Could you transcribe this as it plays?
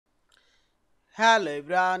Hello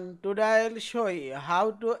everyone, today I'll show you how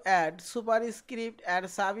to add Superscript and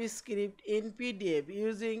Subscript in PDF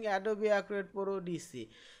using Adobe Acrobat Pro DC.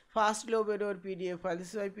 First open our PDF file.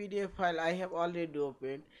 This is my PDF file I have already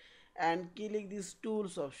opened, and click this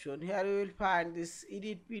tools option. Here you will find this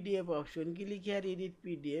edit PDF option. Click here edit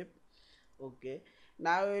PDF. Okay.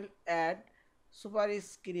 Now we'll add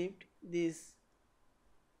Superscript this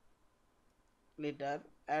letter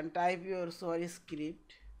and type your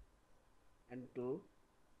Superscript and 2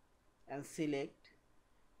 and select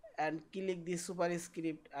and click the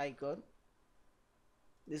superscript icon.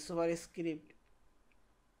 The superscript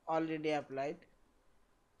already applied,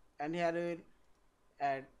 and here we will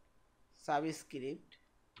add subscript.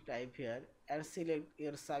 Type here and select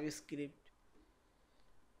your subscript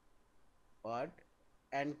word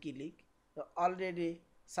and click. So already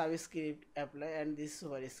subscript apply and this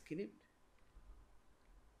superscript,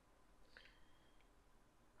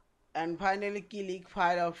 and finally click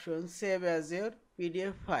file option, save as your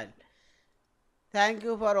PDF file. Thank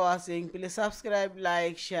you for watching. Please subscribe,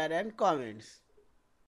 like, share and comments.